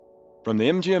From the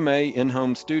MGMA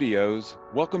in-home studios,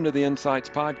 welcome to the Insights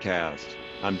Podcast.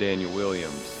 I'm Daniel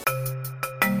Williams.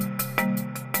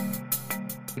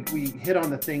 We hit on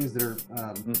the things that are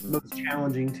most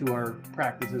challenging to our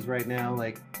practices right now,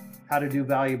 like how to do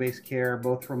value-based care,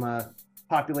 both from a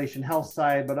population health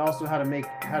side, but also how to make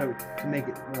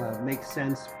it make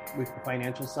sense with the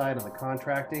financial side on the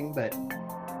contracting. But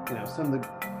some of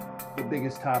the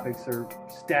biggest topics are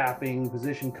staffing,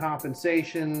 physician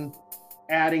compensation,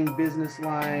 adding business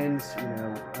lines,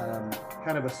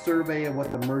 kind of a survey of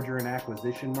what the merger and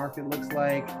acquisition market looks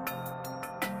like.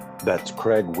 That's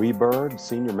Craig Weberg,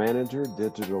 Senior Manager,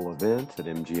 Digital Events at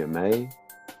MGMA.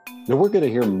 Now, we're going to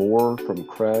hear more from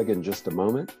Craig in just a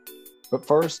moment, but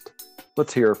first,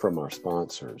 let's hear from our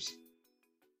sponsors.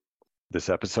 This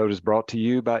episode is brought to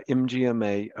you by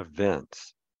MGMA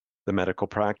Events. The Medical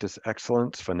Practice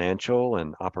Excellence Financial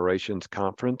and Operations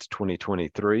Conference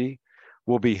 2023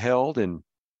 will be held in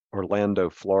Orlando,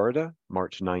 Florida,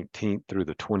 March 19th through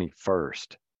the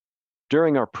 21st.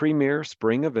 During our premier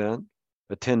spring event,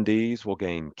 attendees will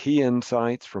gain key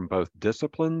insights from both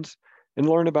disciplines and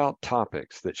learn about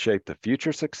topics that shape the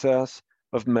future success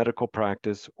of medical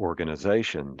practice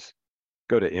organizations.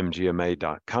 Go to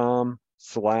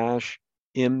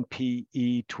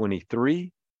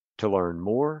mgma.com/MPE23 to learn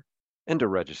more and to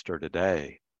register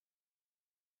today.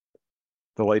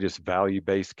 The latest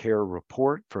value-based care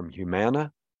report from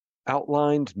Humana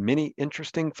outlines many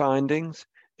interesting findings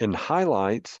and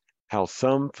highlights how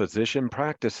some physician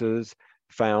practices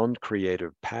found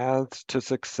creative paths to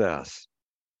success.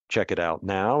 Check it out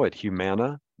now at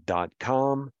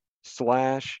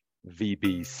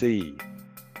humana.com/VBC.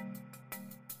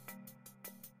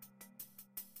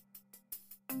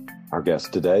 Our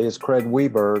guest today is Craig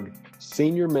Weberg,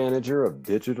 Senior Manager of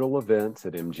Digital Events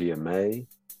at MGMA.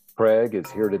 Craig is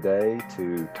here today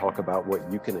to talk about what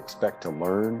you can expect to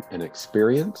learn and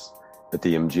experience at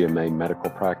the MGMA Medical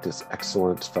Practice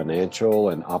Excellence Financial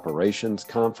and Operations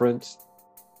Conference.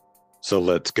 So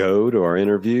let's go to our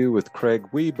interview with Craig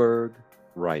Weberg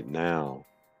right now.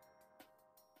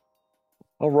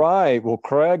 All right. Well,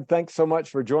 Craig, thanks so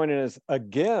much for joining us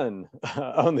again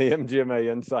on the MGMA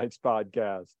Insights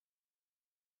podcast.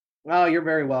 Oh, you're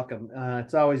very welcome.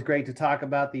 It's always great to talk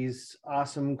about these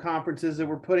awesome conferences that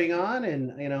we're putting on,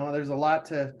 and there's a lot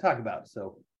to talk about.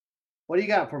 So what do you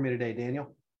got for me today,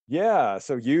 Daniel? Yeah,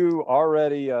 so you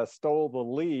already stole the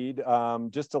lead.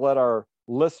 Just to let our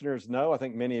listeners know, I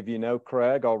think many of you know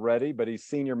Craig already, but he's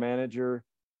Senior Manager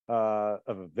of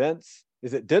Events.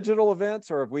 Is it Digital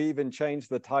Events, or have we even changed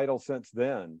the title since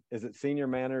then? Is it Senior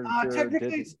Manager?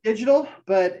 Technically it's digital,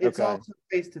 but it's also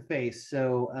face-to-face.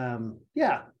 So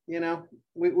yeah,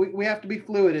 we have to be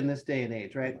fluid in this day and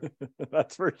age, right?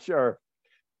 That's for sure.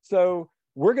 So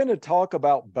we're going to talk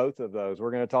about both of those.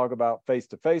 We're going to talk about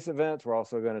face-to-face events. We're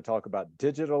also going to talk about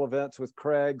digital events with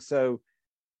Craig. So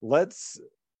let's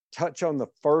touch on the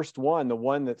first one, the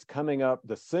one that's coming up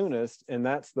the soonest, and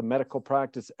that's the Medical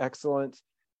Practice Excellence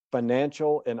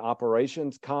Financial and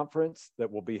Operations Conference that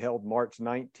will be held March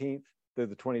 19th through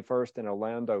the 21st in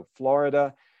Orlando,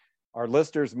 Florida. Our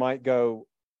listeners might go,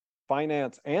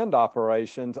 finance and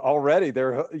operations already.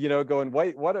 They're going,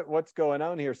 wait, what's going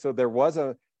on here? So there was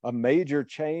a major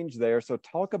change there. So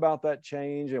talk about that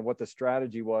change and what the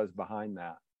strategy was behind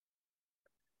that.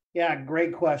 Yeah,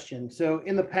 great question. So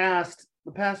in the past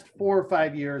 4 or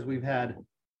 5 years, we've had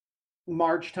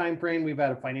March timeframe, we've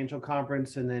had a financial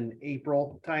conference, and then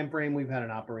April timeframe, we've had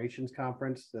an operations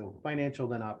conference. So financial,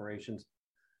 then operations.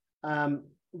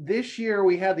 This year,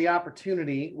 we had the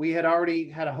opportunity. We had already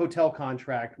had a hotel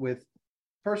contract with,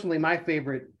 personally, my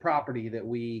favorite property that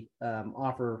we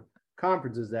offer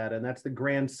conferences at, and that's the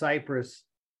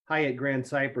Hyatt Grand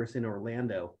Cypress in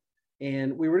Orlando.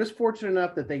 And we were just fortunate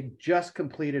enough that they just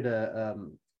completed a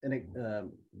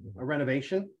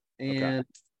renovation, and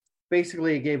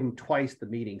basically it gave them twice the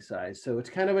meeting size. So it's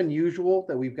kind of unusual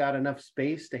that we've got enough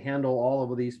space to handle all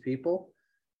of these people.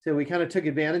 So we kind of took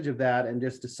advantage of that and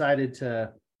just decided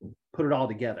to put it all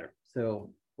together.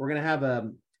 So we're going to have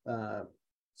a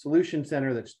solution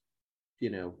center that's,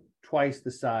 twice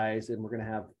the size, and we're going to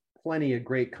have plenty of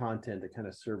great content that kind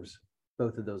of serves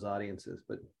both of those audiences.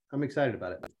 But I'm excited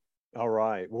about it. All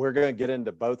right. We're going to get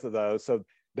into both of those. So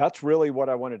that's really what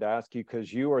I wanted to ask you,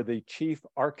 because you are the chief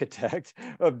architect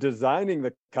of designing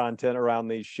the content around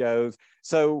these shows.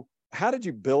 So how did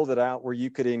you build it out where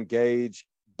you could engage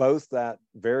both that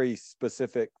very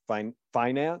specific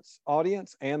finance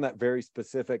audience and that very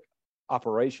specific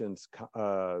operations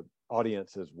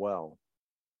audience as well?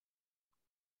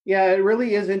 Yeah, it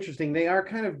really is interesting. They are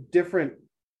kind of different.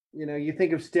 You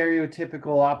think of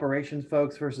stereotypical operations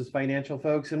folks versus financial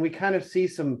folks, and we kind of see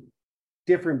some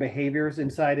different behaviors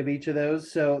inside of each of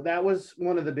those. So that was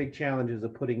one of the big challenges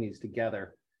of putting these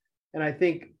together. And I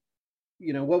think,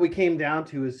 what we came down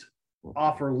to is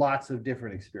offer lots of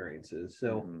different experiences.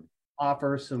 So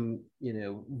offer some,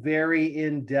 very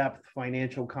in-depth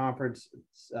financial conference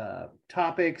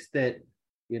topics that,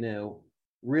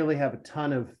 really have a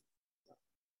ton of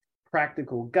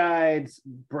practical guides,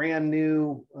 brand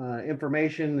new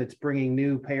information that's bringing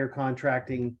new payer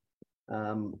contracting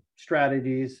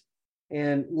strategies,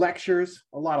 and lectures,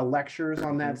 a lot of lectures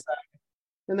on that side.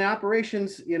 And the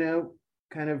operations,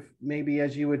 kind of maybe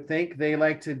as you would think, they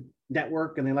like to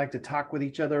network and they like to talk with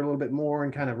each other a little bit more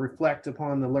and kind of reflect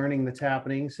upon the learning that's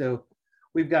happening. So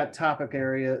we've got topical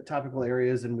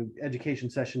areas and education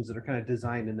sessions that are kind of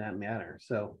designed in that manner.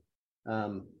 So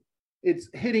it's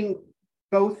hitting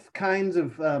both kinds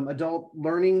of adult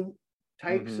learning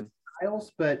types of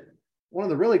styles, but one of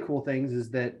the really cool things is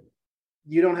that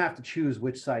you don't have to choose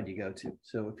which side you go to.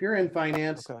 So if you're in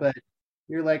finance, but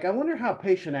you're like, I wonder how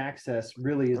patient access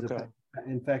really is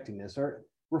infecting this, or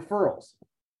referrals,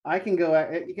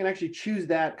 you can actually choose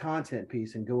that content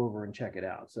piece and go over and check it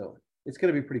out. So it's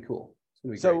going to be pretty cool. It's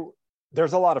going to be great.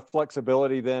 There's a lot of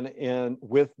flexibility then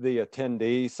with the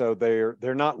attendee. So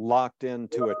they're not locked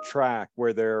into a track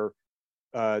where they're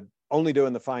only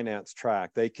doing the finance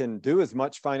track. They can do as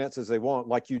much finance as they want,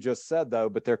 like you just said, though,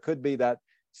 but there could be that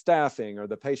staffing or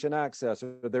the patient access,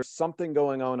 or there's something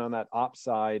going on that ops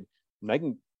side, and they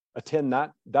can attend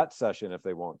that session if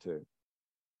they want to.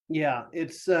 Yeah,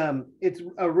 it's a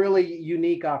really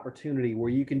unique opportunity where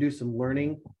you can do some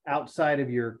learning outside of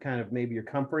your kind of maybe your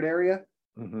comfort area.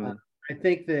 I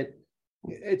think that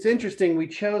it's interesting. We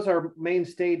chose our main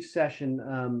stage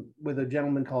session with a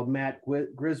gentleman called Matt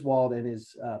Griswold and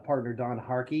his partner Don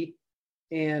Harkey,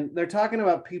 and they're talking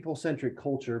about people-centric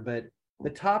culture, but the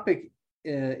topic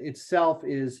itself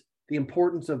is the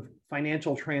importance of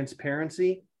financial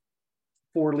transparency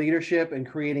for leadership and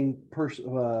creating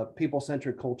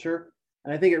people-centric culture.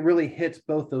 And I think it really hits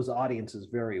both those audiences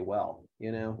very well.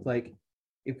 Like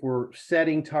if we're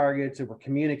setting targets, if we're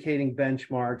communicating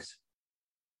benchmarks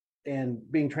and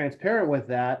being transparent with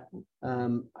that,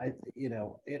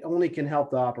 it only can help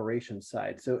the operations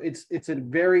side. So it's a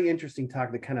very interesting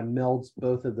talk that kind of melds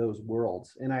both of those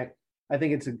worlds. And I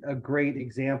think it's a great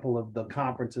example of the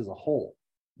conference as a whole.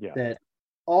 Yeah. That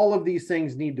all of these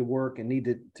things need to work and need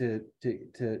to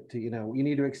you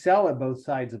need to excel at both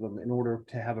sides of them in order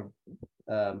to have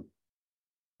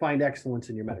find excellence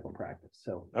in your medical practice.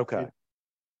 So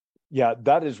yeah,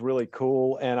 that is really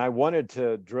cool. And I wanted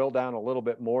to drill down a little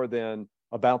bit more then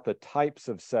about the types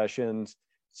of sessions.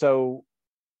 So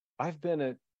I've been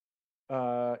at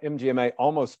MGMA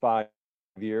almost 5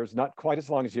 years, not quite as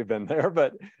long as you've been there,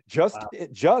 but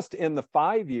just in the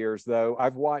 5 years though,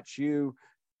 I've watched you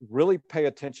really pay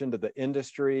attention to the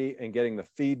industry and getting the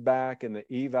feedback and the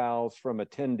evals from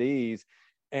attendees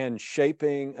and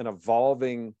shaping and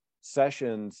evolving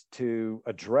sessions to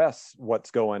address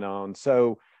what's going on.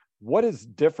 So what is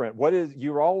different?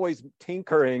 You're always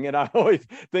tinkering, and I always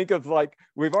think of like,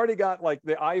 we've already got like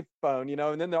the iPhone,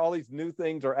 and then all these new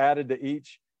things are added to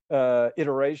each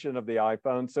iteration of the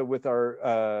iPhone. So with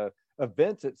our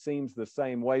events, it seems the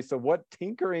same way. So what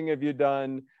tinkering have you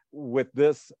done with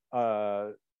this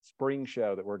spring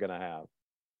show that we're going to have?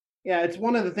 Yeah, it's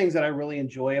one of the things that I really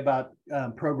enjoy about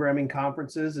programming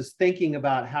conferences is thinking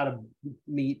about how to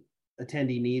meet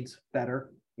attendee needs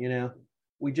better.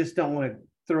 We just don't want to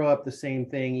throw up the same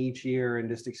thing each year and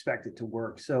just expect it to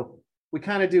work. So we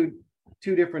kind of do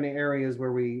two different areas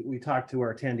where we talk to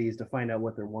our attendees to find out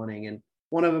what they're wanting. And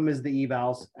one of them is the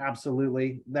evals.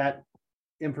 Absolutely. That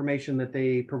information that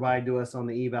they provide to us on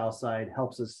the eval side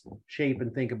helps us shape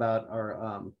and think about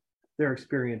our their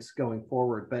experience going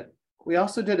forward. But we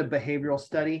also did a behavioral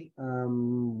study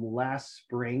last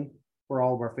spring for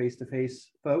all of our face-to-face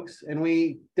folks. And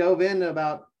we dove in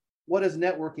about what does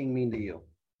networking mean to you?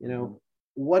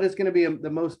 What is going to be the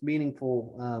most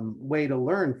meaningful way to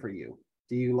learn for you?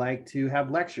 Do you like to have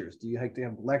lectures? Do you like to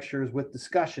have lectures with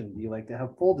discussion? Do you like to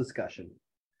have full discussion?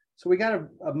 So we got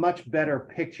a much better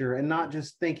picture, and not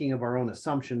just thinking of our own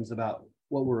assumptions about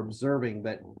what we're observing,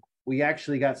 but we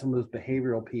actually got some of those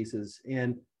behavioral pieces,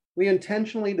 and we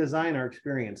intentionally design our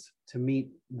experience to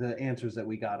meet the answers that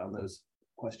we got on those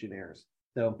questionnaires.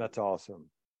 So that's awesome.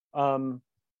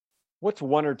 What's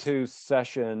one or two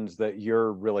sessions that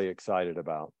you're really excited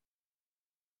about?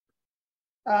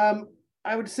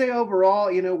 I would say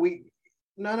overall,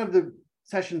 none of the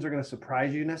sessions are going to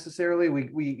surprise you necessarily.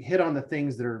 We hit on the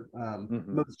things that are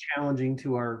most challenging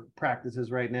to our practices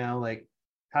right now, like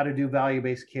how to do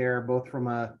value-based care, both from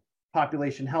a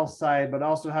population health side, but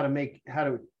also how to make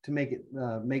it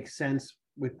make sense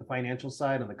with the financial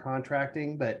side on the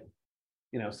contracting. But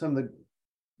some of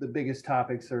the biggest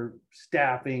topics are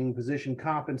staffing, position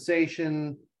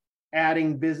compensation,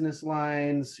 adding business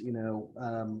lines,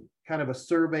 kind of a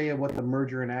survey of what the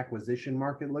merger and acquisition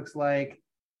market looks like.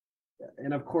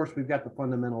 And of course, we've got the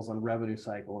fundamentals on revenue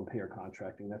cycle and payer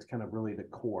contracting. That's kind of really the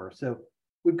core. So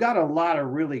we've got a lot of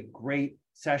really great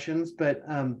sessions, but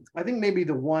I think maybe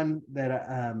the one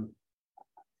that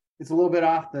it's a little bit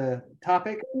off the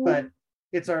topic, but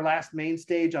it's our last main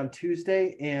stage on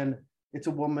Tuesday, and it's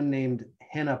a woman named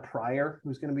Hannah Pryor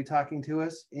who's going to be talking to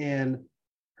us, and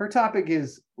her topic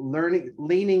is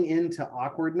leaning into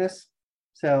awkwardness.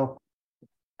 So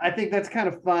I think that's kind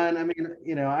of fun. I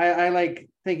mean, I like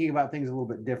thinking about things a little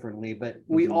bit differently, but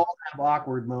we all have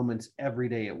awkward moments every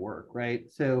day at work, right?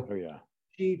 So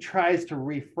she tries to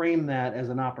reframe that as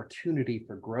an opportunity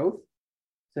for growth.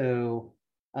 So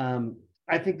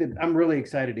I think that I'm really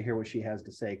excited to hear what she has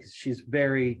to say, because she's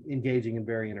very engaging and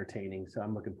very entertaining. So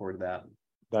I'm looking forward to that.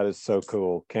 That is so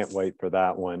cool. Can't wait for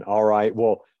that one. All right.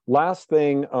 Well, last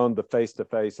thing on the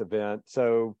face-to-face event.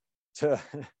 So to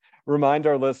remind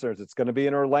our listeners, it's going to be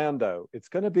in Orlando. It's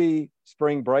going to be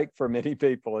spring break for many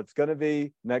people. It's going to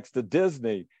be next to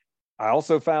Disney. I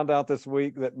also found out this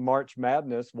week that March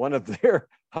Madness, one of their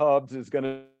hubs, is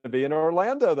going to be in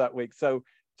Orlando that week. So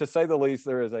to say the least,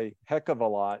 there is a heck of a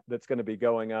lot that's going to be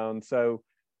going on. So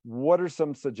what are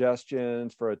some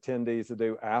suggestions for attendees to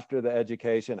do after the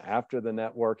education, after the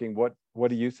networking? What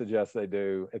do you suggest they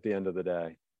do at the end of the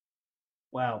day?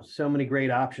 Wow, so many great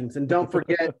options. And don't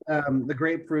forget, the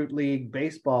Grapefruit League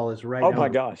baseball is right. Oh my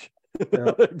gosh.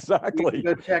 So exactly. You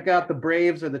can go check out the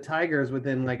Braves or the Tigers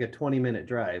within like a 20-minute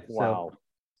drive. Wow.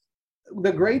 So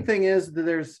the great thing is that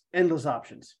there's endless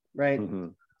options, right?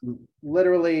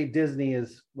 Literally, Disney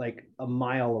is like a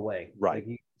mile away. Right. Like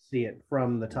you can see it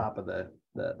from the top of the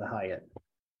Hyatt.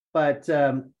 But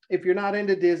if you're not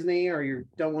into Disney, or you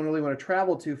don't really want to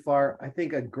travel too far, I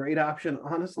think a great option,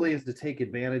 honestly, is to take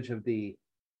advantage of the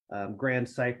Grand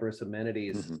Cypress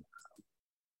amenities.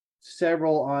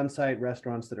 Several on-site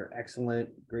restaurants that are excellent,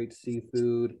 great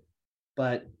seafood,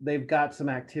 but they've got some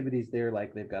activities there.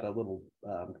 Like they've got a little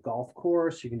golf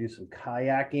course. You can do some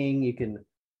kayaking. You can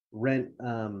rent,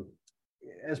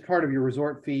 as part of your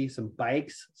resort fee, some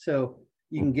bikes. So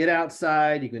you can get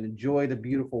outside, you can enjoy the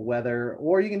beautiful weather,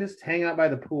 or you can just hang out by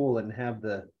the pool and have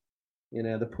the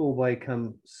pool boy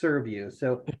come serve you.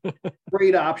 So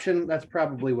great option. That's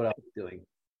probably what I was doing.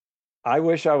 I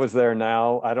wish I was there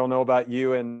now. I don't know about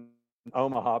you in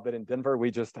Omaha, but in Denver,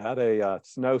 we just had a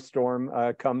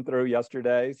snowstorm come through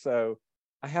yesterday. So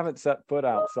I haven't set foot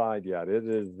outside yet. It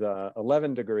is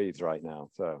 11 degrees right now.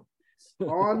 So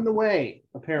on the way,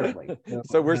 apparently.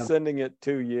 So we're sending it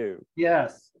to you.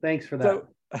 Yes. Thanks for that.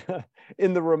 So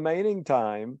in the remaining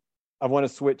time, I want to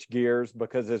switch gears,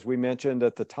 because as we mentioned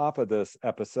at the top of this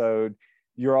episode,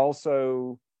 you're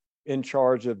also in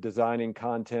charge of designing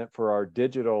content for our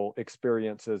digital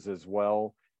experiences as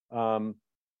well.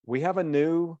 We have a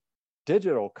new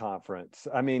digital conference.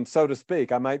 I mean, so to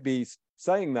speak, I might be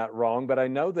saying that wrong, but I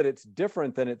know that it's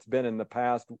different than it's been in the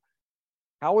past.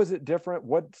 How is it different?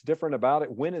 What's different about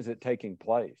it? When is it taking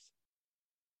place?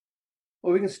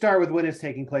 Well, we can start with when it's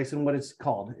taking place and what it's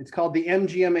called. It's called the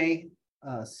MGMA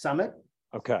Summit.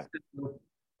 Okay.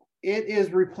 It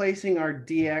is replacing our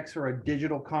DX, or our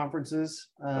digital conferences.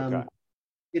 Okay.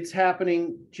 It's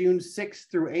happening June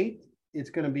 6th through 8th. It's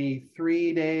going to be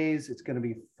 3 days. It's going to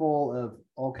be full of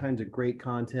all kinds of great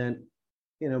content.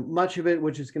 Much of it,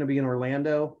 which is going to be in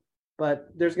Orlando, but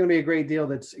there's going to be a great deal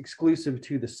that's exclusive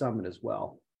to the summit as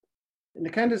well. And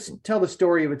to kind of tell the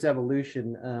story of its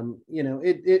evolution,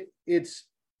 it's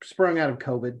sprung out of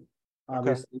COVID.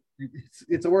 Obviously,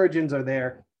 its origins are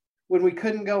there. When we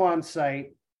couldn't go on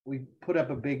site, we put up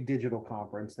a big digital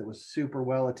conference that was super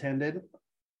well attended.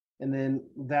 And then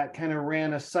that kind of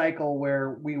ran a cycle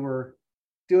where we were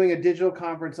doing a digital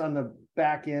conference on the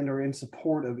back end, or in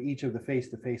support of each of the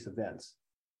face-to-face events.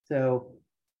 So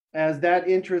as that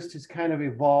interest has kind of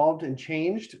evolved and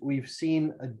changed, we've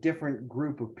seen a different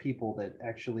group of people that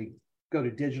actually go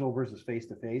to digital versus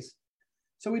face-to-face.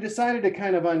 So we decided to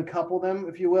kind of uncouple them,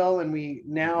 if you will, and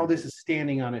this is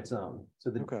standing on its own. So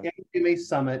the MPE23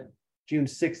 Summit, June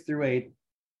 6th through 8th,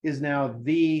 is now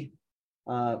the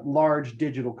large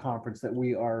digital conference that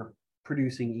we are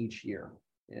producing each year.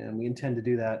 And we intend to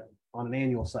do that on an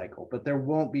annual cycle, but there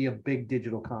won't be a big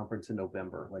digital conference in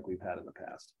November like we've had in the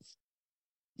past.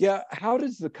 Yeah. How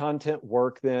does the content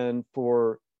work then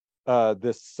for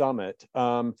this summit?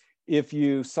 If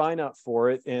you sign up for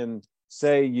it, and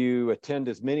say you attend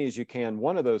as many as you can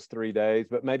one of those 3 days,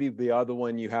 but maybe the other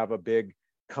one you have a big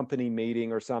company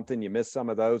meeting or something, you miss some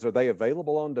of those. Are they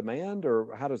available on demand,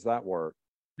 or how does that work?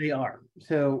 They are.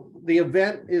 So the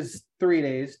event is 3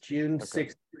 days, June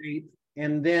 6th to 8th,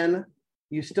 and then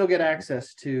you still get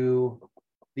access to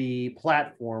the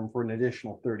platform for an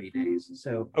additional 30 days.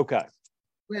 So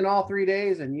in all 3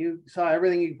 days and you saw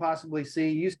everything you could possibly see,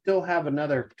 you still have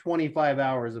another 25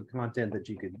 hours of content that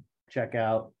you could check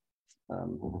out.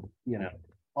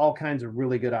 All kinds of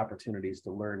really good opportunities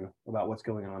to learn about what's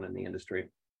going on in the industry.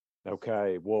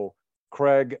 Okay. Well,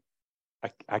 Craig,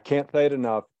 I can't say it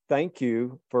enough. Thank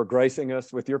you for gracing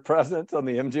us with your presence on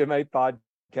the MGMA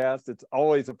podcast. It's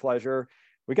always a pleasure.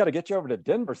 We got to get you over to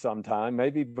Denver sometime,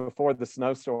 maybe before the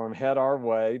snowstorm head our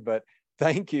way, but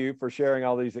thank you for sharing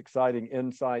all these exciting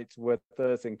insights with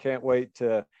us, and can't wait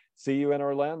to see you in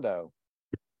Orlando.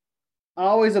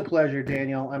 Always a pleasure,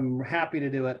 Daniel. I'm happy to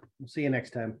do it. We'll see you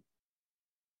next time.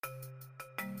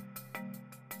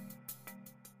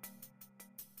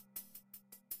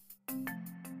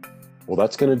 Well,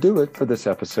 that's going to do it for this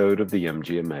episode of the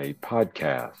MGMA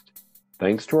podcast.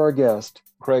 Thanks to our guest,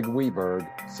 Craig Weberg,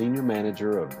 Senior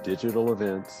Manager of Digital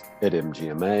Events at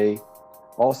MGMA.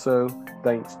 Also,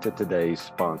 thanks to today's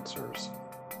sponsors.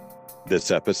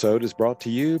 This episode is brought to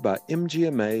you by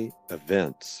MGMA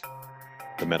Events.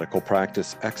 The Medical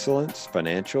Practice Excellence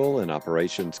Financial and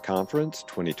Operations Conference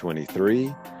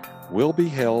 2023 will be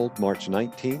held March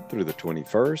 19th through the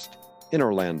 21st in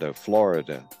Orlando,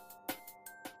 Florida.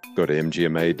 Go to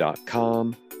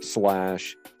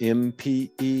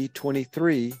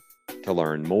mgma.com/MPE23 to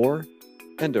learn more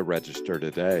and to register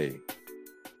today.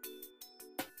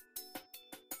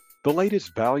 The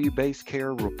latest value-based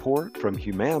care report from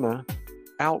Humana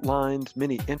outlines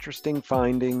many interesting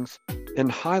findings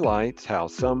and highlights how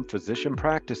some physician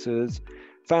practices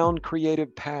found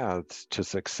creative paths to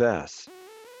success.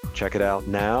 Check it out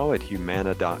now at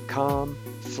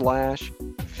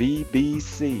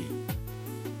humana.com/VBC.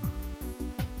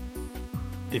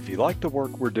 If you like the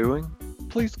work we're doing,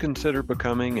 please consider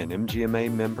becoming an MGMA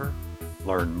member.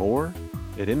 Learn more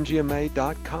at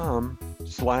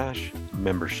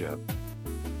mgma.com/membership.